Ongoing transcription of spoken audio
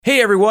Hey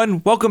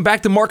everyone, welcome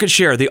back to Market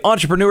Share, the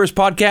Entrepreneurs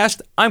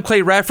Podcast. I'm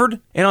Clay Radford,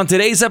 and on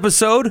today's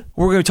episode,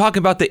 we're going to talk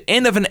about the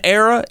end of an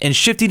era and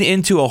shifting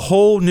into a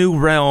whole new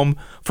realm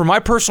for my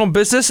personal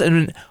business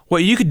and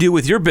what you could do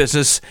with your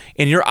business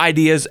and your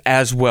ideas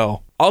as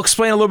well. I'll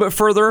explain a little bit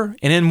further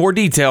and in more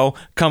detail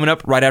coming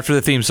up right after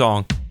the theme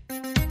song.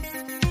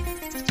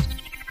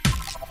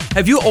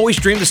 Have you always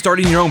dreamed of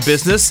starting your own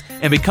business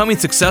and becoming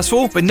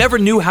successful, but never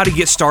knew how to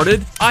get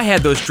started? I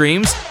had those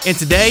dreams, and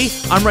today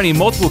I'm running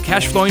multiple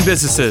cash-flowing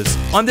businesses.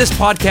 On this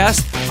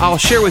podcast, I'll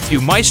share with you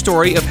my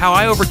story of how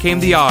I overcame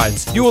the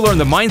odds. You will learn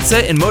the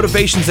mindset and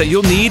motivations that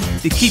you'll need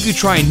to keep you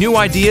trying new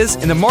ideas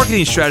and the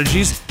marketing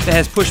strategies that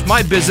has pushed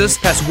my business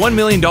past $1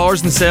 million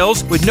in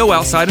sales with no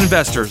outside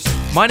investors.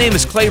 My name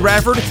is Clay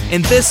Radford,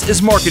 and this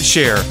is Market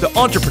Share, the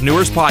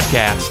Entrepreneurs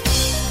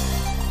Podcast.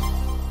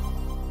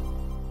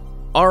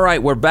 All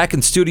right, we're back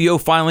in studio,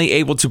 finally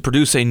able to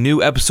produce a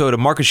new episode of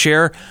Market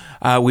Share.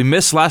 We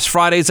missed last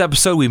Friday's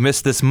episode. We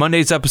missed this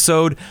Monday's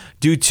episode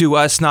due to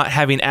us not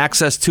having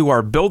access to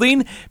our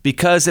building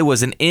because it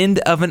was an end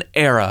of an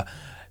era.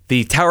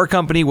 The tower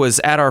company was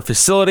at our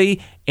facility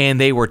and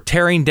they were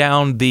tearing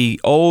down the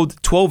old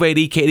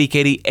 1280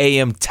 KDKD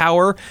AM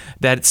tower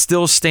that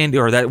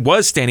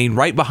was standing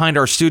right behind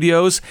our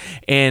studios,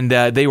 and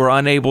we were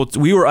unable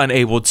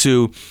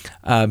to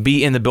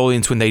be in the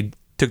buildings when they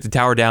took the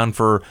tower down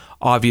for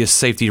obvious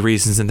safety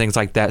reasons and things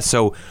like that.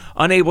 So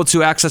unable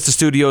to access the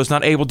studios,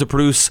 not able to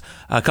produce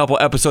a couple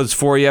episodes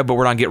for you, but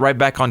we're going to get right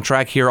back on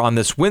track here on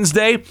this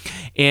Wednesday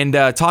and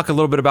talk a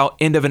little bit about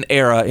end of an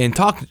era and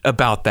talk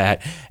about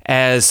that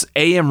as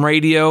AM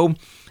radio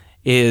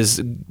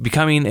is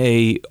becoming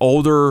a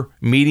older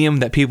medium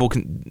that people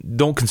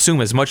don't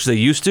consume as much as they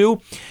used to,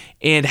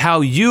 and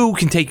how you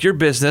can take your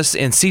business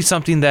and see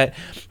something that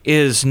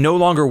is no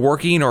longer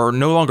working or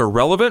no longer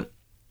relevant,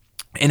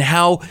 and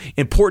how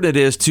important it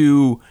is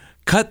to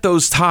cut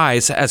those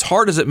ties, as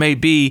hard as it may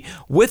be,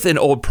 with an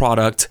old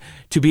product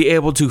to be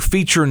able to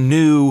feature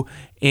new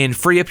and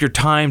free up your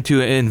time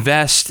to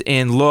invest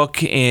and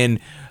look and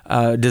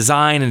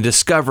design and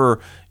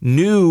discover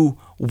new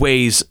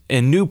ways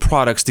and new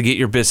products to get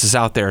your business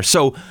out there.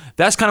 So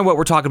that's kind of what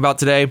we're talking about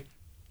today.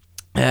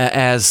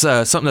 As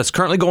something that's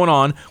currently going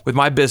on with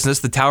my business.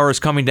 The tower is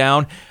coming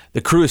down.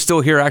 The crew is still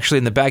here actually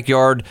in the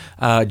backyard,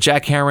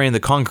 jackhammering the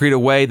concrete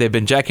away. They've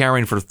been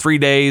jackhammering for 3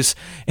 days.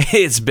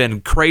 It's been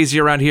crazy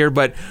around here,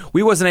 but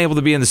we wasn't able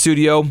to be in the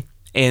studio,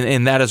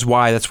 and that's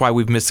why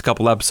we've missed a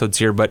couple episodes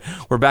here, but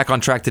we're back on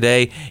track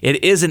today.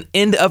 It is an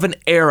end of an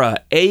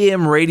era.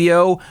 AM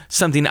radio,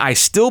 something I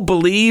still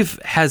believe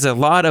has a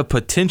lot of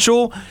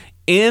potential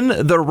in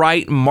the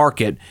right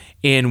market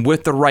and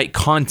with the right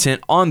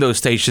content on those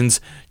stations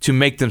to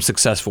make them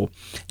successful.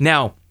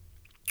 Now,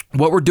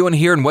 what we're doing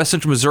here in West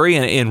Central Missouri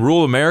and in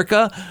rural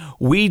America,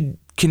 we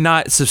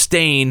cannot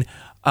sustain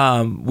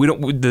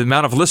the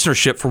amount of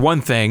listenership, for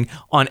one thing,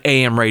 on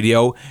AM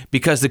radio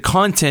because the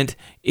content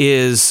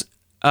is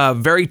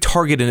very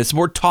targeted. It's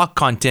more talk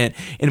content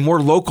and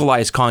more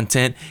localized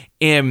content,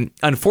 and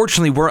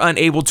unfortunately, we're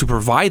unable to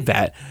provide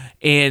that.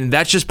 And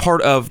that's just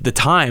part of the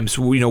times.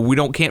 We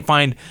can't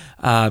find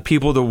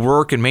people to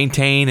work and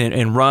maintain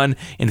and run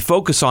and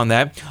focus on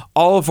that.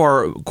 All of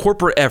our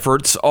corporate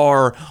efforts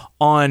are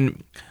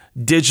on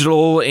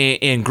digital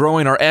and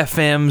growing our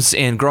FMs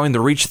and growing the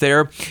reach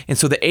there. And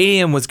so the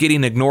AM was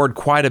getting ignored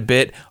quite a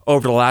bit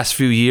over the last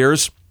few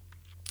years,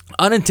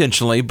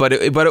 unintentionally, but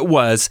it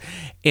was.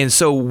 And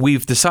so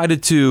we've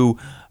decided to.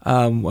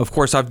 Of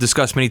course, I've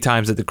discussed many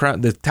times that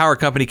the tower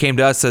company came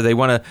to us, so they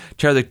want to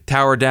tear the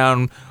tower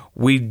down.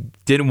 We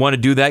didn't want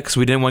to do that because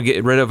we didn't want to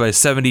get rid of a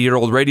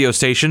 70-year-old radio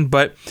station,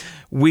 but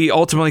we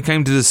ultimately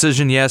came to the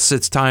decision, yes,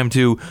 it's time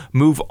to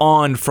move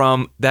on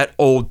from that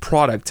old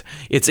product.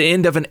 It's the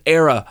end of an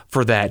era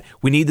for that.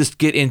 We need to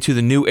get into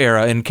the new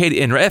era, and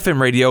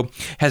FM radio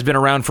has been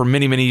around for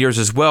many, many years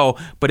as well,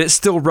 but it's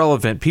still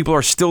relevant. People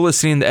are still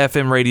listening to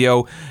FM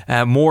radio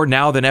more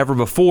now than ever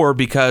before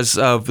because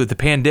of the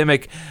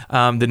pandemic.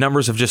 The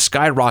numbers have just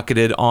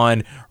skyrocketed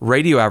on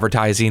radio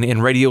advertising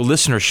and radio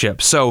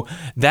listenership. So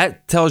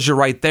that tells you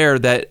right there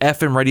that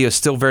FM radio is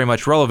still very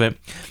much relevant.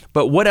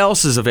 But what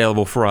else is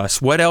available for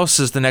us? What else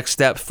is the next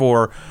step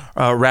for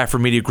Radford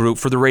Media Group,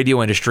 for the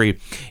radio industry?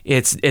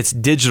 It's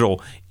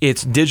digital.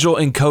 It's digital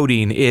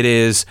encoding. It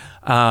is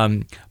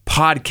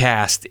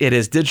podcast. It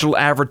is digital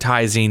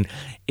advertising.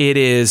 It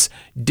is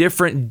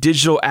different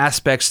digital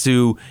aspects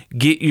to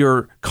get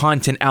your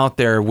content out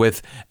there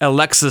with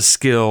Alexa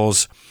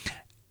skills,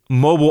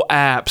 mobile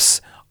apps,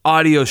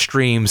 audio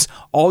streams.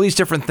 All these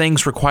different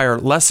things require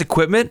less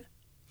equipment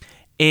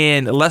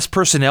and less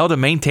personnel to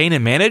maintain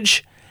and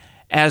manage,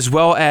 as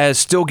well as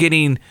still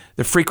getting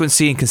the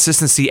frequency and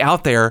consistency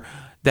out there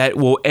that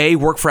will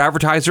work for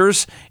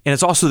advertisers, and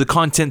it's also the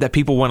content that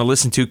people want to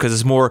listen to because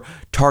it's more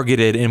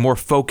targeted and more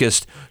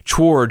focused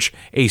towards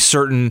a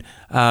certain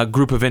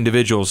group of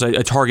individuals,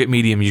 a target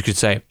medium, you could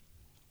say.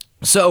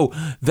 So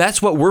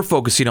that's what we're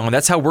focusing on.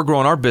 That's how we're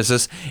growing our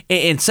business.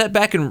 And sit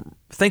back and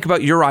think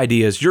about your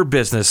ideas, your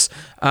business.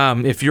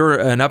 If you're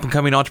an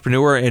up-and-coming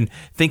entrepreneur and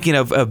thinking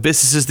of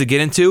businesses to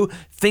get into,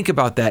 think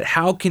about that.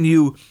 How can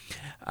you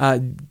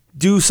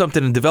do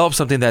something and develop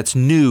something that's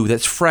new,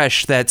 that's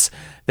fresh, that's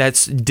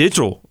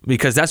digital?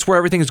 Because that's where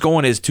everything is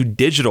going, is to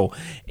digital.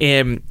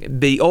 And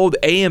the old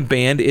AM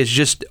band is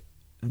just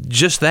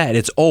that.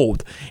 It's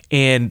old.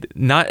 And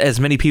not as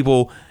many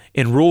people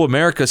in rural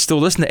America still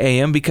listen to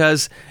AM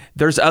because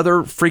there's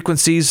other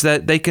frequencies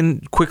that they can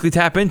quickly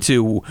tap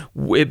into.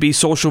 It be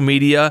social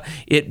media,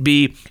 it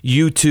be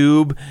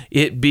YouTube,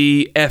 it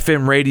be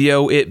FM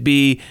radio, it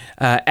be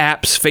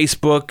apps,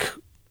 Facebook,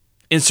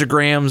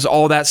 Instagrams,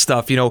 all that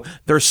stuff.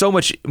 There's so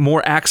much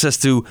more access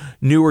to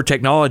newer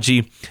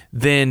technology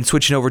than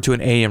switching over to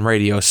an AM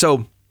radio.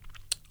 So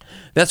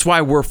that's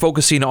why we're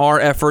focusing our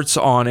efforts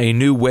on a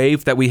new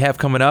wave that we have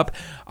coming up.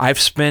 I've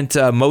spent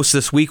most of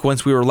this week,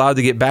 once we were allowed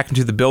to get back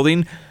into the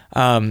building,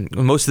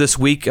 most of this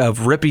week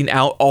of ripping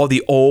out all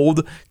the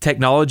old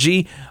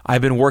technology.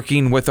 I've been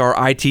working with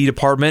our IT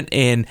department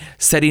and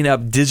setting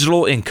up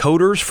digital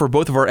encoders for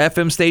both of our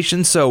FM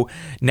stations. So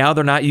now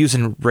they're not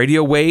using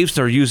radio waves.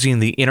 They're using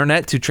the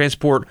internet to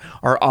transport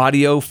our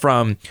audio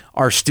from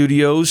our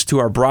studios to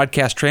our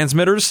broadcast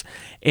transmitters.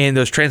 And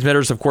those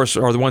transmitters, of course,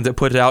 are the ones that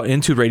put it out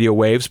into radio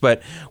waves.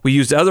 But we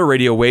used other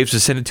radio waves to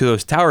send it to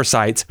those tower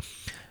sites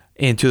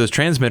and to those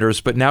transmitters,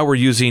 but now we're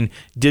using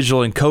digital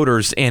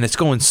encoders, and it's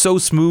going so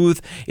smooth.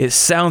 It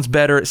sounds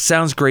better. It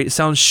sounds great. It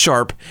sounds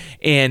sharp.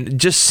 And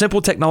just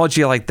simple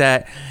technology like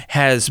that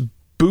has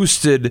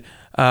boosted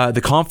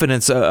the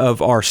confidence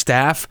of our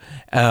staff.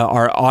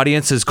 Our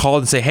audience has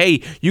called and say,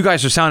 hey, you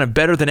guys are sounding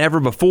better than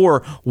ever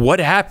before. What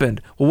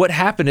happened? Well, what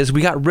happened is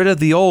we got rid of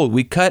the old.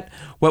 We cut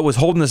what was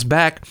holding us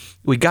back.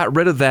 We got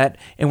rid of that,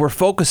 and we're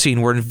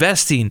focusing. We're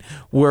investing.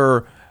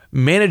 We're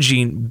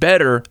managing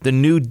better the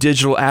new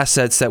digital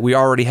assets that we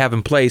already have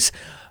in place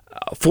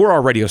for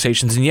our radio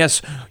stations. And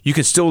yes, you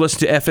can still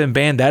listen to FM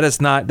band.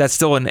 That's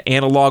still an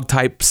analog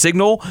type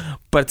signal,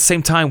 but at the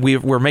same time,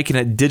 we're making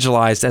it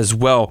digitalized as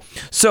well.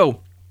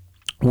 So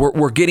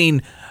we're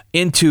getting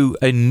into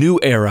a new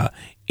era,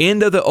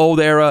 into the old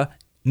era,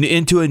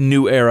 into a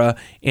new era,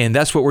 and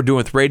that's what we're doing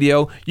with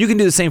radio. You can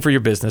do the same for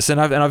your business,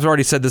 and I've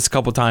already said this a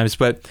couple times,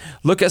 but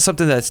look at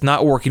something that's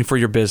not working for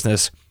your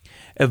business,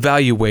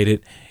 evaluate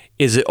it.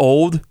 Is it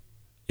old?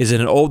 Is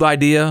it an old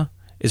idea?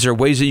 Is there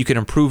ways that you can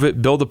improve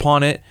it, build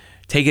upon it,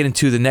 take it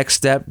into the next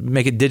step,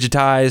 make it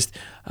digitized,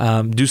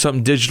 do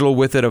something digital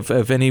with it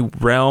of any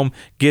realm,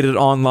 get it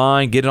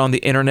online, get it on the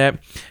internet,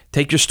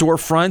 take your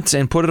storefront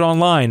and put it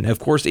online. Of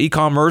course,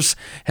 e-commerce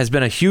has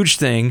been a huge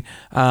thing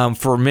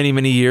for many,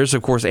 many years.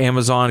 Of course,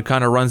 Amazon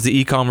kind of runs the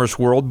e-commerce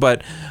world,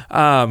 but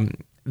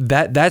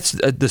that's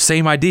the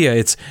same idea.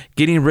 It's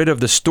getting rid of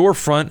the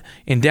storefront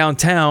in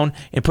downtown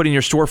and putting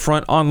your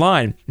storefront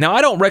online. Now,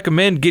 I don't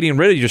recommend getting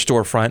rid of your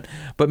storefront,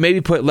 but maybe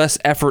put less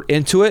effort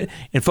into it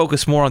and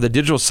focus more on the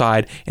digital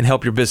side and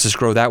help your business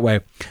grow that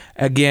way.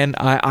 Again,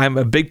 I'm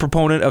a big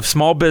proponent of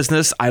small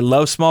business. I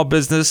love small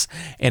business,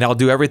 and I'll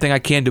do everything I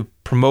can to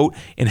promote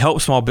and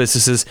help small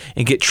businesses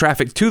and get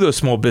traffic to those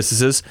small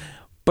businesses.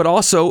 But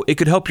also, it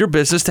could help your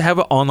business to have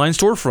an online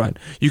storefront.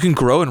 You can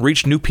grow and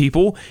reach new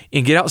people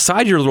and get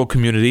outside your little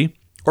community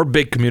or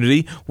big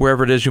community,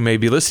 wherever it is you may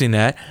be listening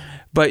at.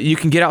 But you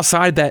can get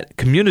outside that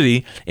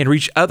community and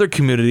reach other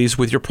communities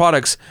with your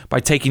products by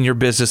taking your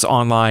business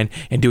online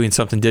and doing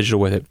something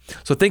digital with it.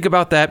 So think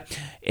about that,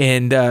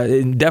 and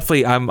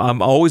definitely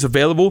I'm always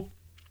available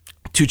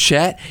to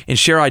chat and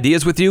share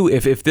ideas with you.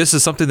 If this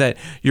is something that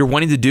you're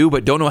wanting to do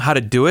but don't know how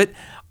to do it,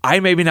 I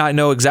maybe not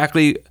know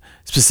exactly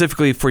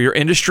specifically for your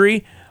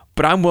industry,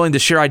 but I'm willing to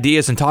share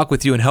ideas and talk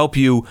with you and help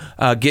you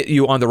get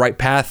you on the right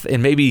path,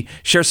 and maybe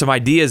share some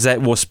ideas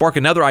that will spark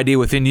another idea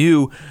within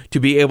you to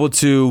be able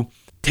to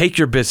take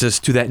your business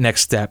to that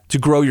next step, to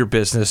grow your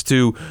business,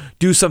 to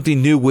do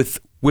something new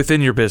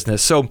within your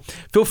business. So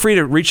feel free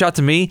to reach out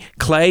to me,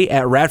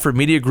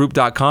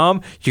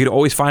 clay@radfordmediagroup.com. You can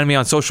always find me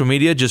on social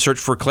media. Just search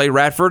for Clay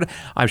Radford.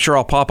 I'm sure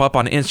I'll pop up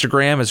on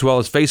Instagram as well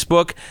as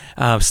Facebook,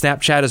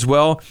 Snapchat as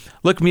well.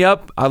 Look me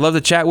up. I'd love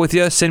to chat with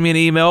you. Send me an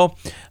email,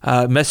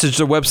 message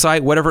the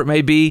website, whatever it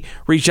may be.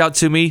 Reach out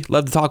to me.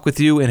 Love to talk with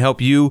you and help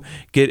you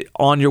get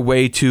on your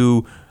way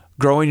to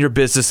growing your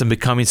business and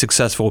becoming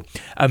successful.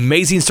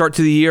 Amazing start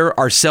to the year.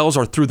 Our sales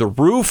are through the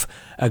roof.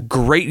 A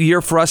great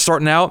year for us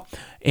starting out.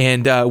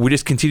 And we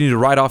just continue to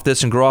ride off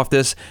this and grow off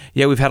this.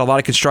 Yeah, we've had a lot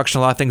of construction,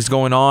 a lot of things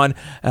going on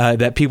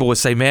that people would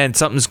say, man,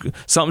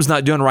 something's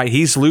not doing right.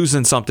 He's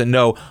losing something.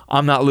 No,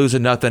 I'm not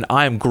losing nothing.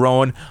 I am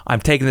growing. I'm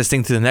taking this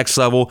thing to the next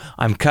level.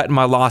 I'm cutting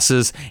my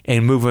losses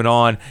and moving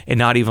on and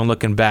not even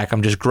looking back.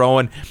 I'm just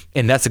growing.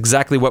 And that's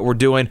exactly what we're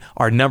doing.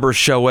 Our numbers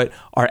show it.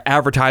 Our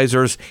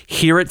advertisers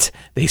hear it.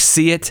 They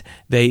see it.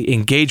 They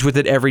engage with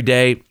it every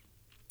day.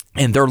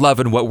 And they're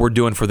loving what we're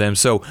doing for them.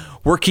 So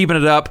we're keeping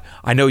it up.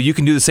 I know you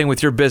can do the same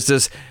with your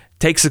business.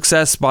 take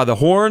success by the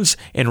horns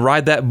and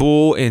ride that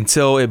bull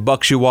until it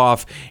bucks you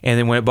off. And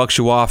then when it bucks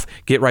you off,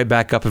 get right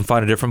back up and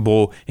find a different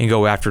bull and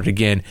go after it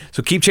again.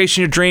 So keep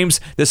chasing your dreams.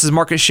 This is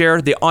Market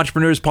Share, the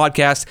Entrepreneurs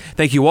Podcast.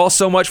 Thank you all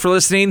so much for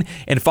listening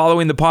and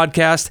following the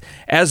podcast.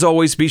 As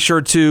always, be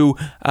sure to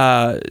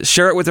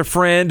share it with a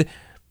friend.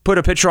 Put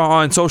a picture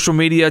on social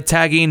media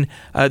tagging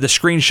the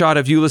screenshot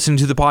of you listening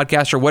to the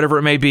podcast or whatever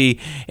it may be,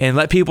 and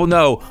let people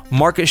know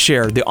Market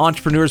Share, the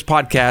Entrepreneurs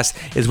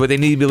Podcast, is what they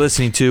need to be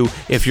listening to.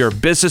 If you're a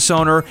business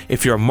owner,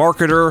 if you're a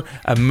marketer,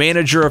 a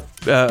manager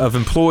of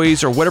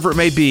employees, or whatever it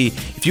may be,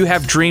 if you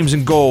have dreams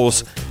and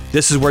goals,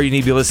 this is where you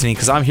need to be listening,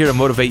 because I'm here to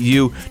motivate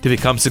you to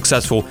become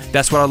successful.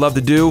 That's what I love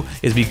to do,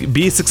 is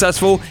be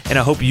successful, and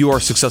I hope you are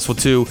successful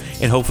too,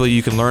 and hopefully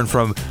you can learn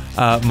from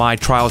my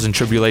trials and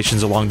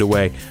tribulations along the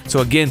way. So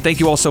again, thank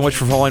you all so much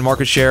for following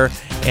Market Share,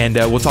 and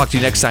we'll talk to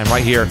you next time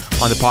right here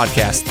on the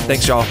podcast.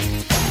 Thanks, y'all.